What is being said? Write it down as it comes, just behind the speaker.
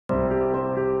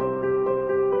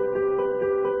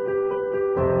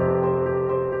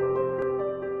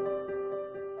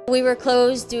We were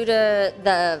closed due to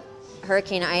the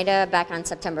Hurricane Ida back on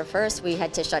September 1st. We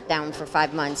had to shut down for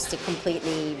 5 months to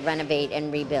completely renovate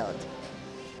and rebuild.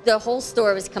 The whole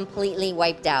store was completely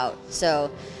wiped out.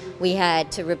 So we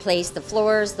had to replace the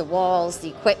floors, the walls, the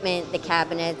equipment, the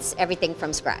cabinets, everything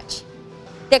from scratch.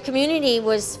 The community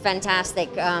was fantastic.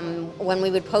 When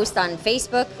we would post on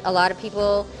Facebook, a lot of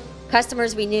people,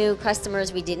 customers we knew,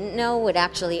 customers we didn't know, would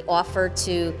actually offer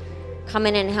to come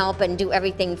in and help and do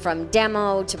everything from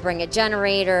demo to bring a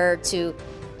generator to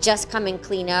just come and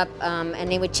clean up. And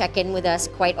they would check in with us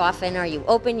quite often. Are you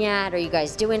open yet? Are you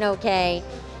guys doing okay?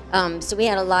 So we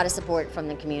had a lot of support from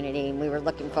the community, and we were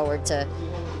looking forward to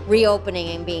reopening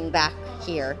and being back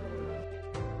here.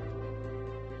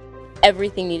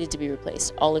 Everything needed to be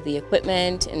replaced. All of the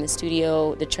equipment in the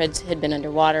studio, the treads had been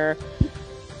underwater,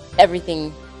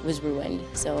 everything was ruined.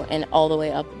 So, and all the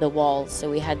way up the walls.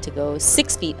 So we had to go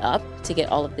 6 feet up to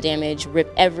get all of the damage,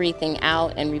 rip everything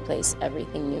out and replace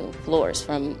everything new. Floors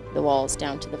from the walls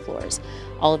down to the floors.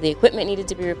 All of the equipment needed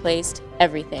to be replaced,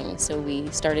 everything. So we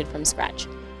started from scratch.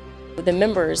 The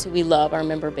members who we love, our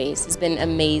member base, has been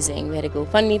amazing. We had a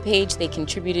GoFundMe page. They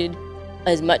contributed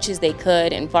as much as they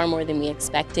could and far more than we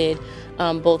expected,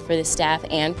 both for the staff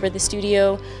and for the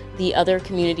studio. The other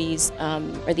communities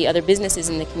or the other businesses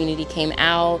in the community came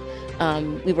out.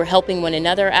 We were helping one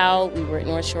another out. We were at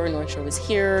North Shore was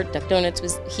here, Duck Donuts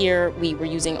was here. We were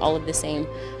using all of the same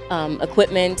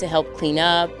equipment to help clean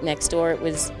up. Next door, it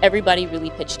was, everybody really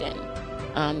pitched in.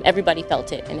 Everybody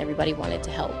felt it and everybody wanted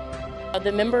to help.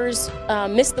 The members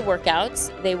missed the workouts.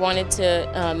 They wanted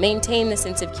to maintain the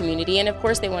sense of community, and of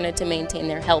course they wanted to maintain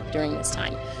their health during this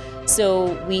time.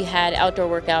 So we had outdoor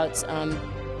workouts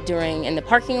in the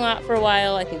parking lot for a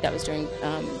while. I think that was during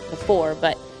before,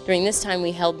 but during this time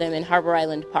we held them in Harbor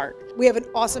Island Park. We have an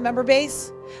awesome member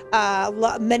base.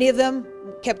 Many of them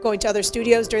kept going to other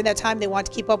studios during that time. They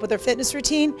wanted to keep up with their fitness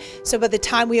routine. So by the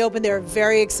time we opened, they were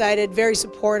very excited, very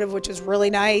supportive, which was really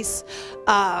nice,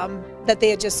 that they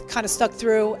had just kind of stuck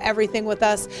through everything with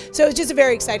us. So it was just a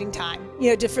very exciting time, you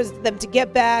know, just for them to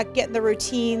get back, get in the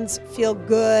routines, feel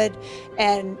good.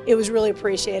 And it was really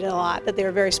appreciated a lot that they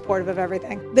were very supportive of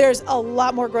everything. There's a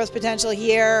lot more growth potential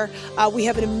here. We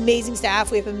have an amazing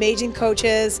staff. We have amazing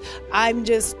coaches.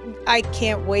 I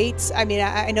can't wait. I mean,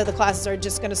 I know the classes are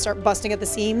just going to start busting at the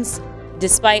seams.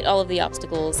 Despite all of the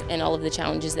obstacles and all of the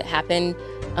challenges that happened,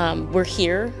 we're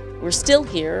here. We're still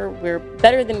here. We're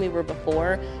better than we were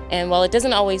before. And while it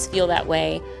doesn't always feel that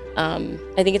way,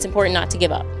 I think it's important not to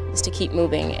give up, just to keep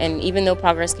moving. And even though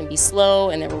progress can be slow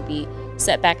and there will be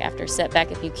setback after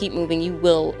setback, if you keep moving, you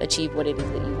will achieve what it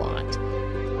is that you want.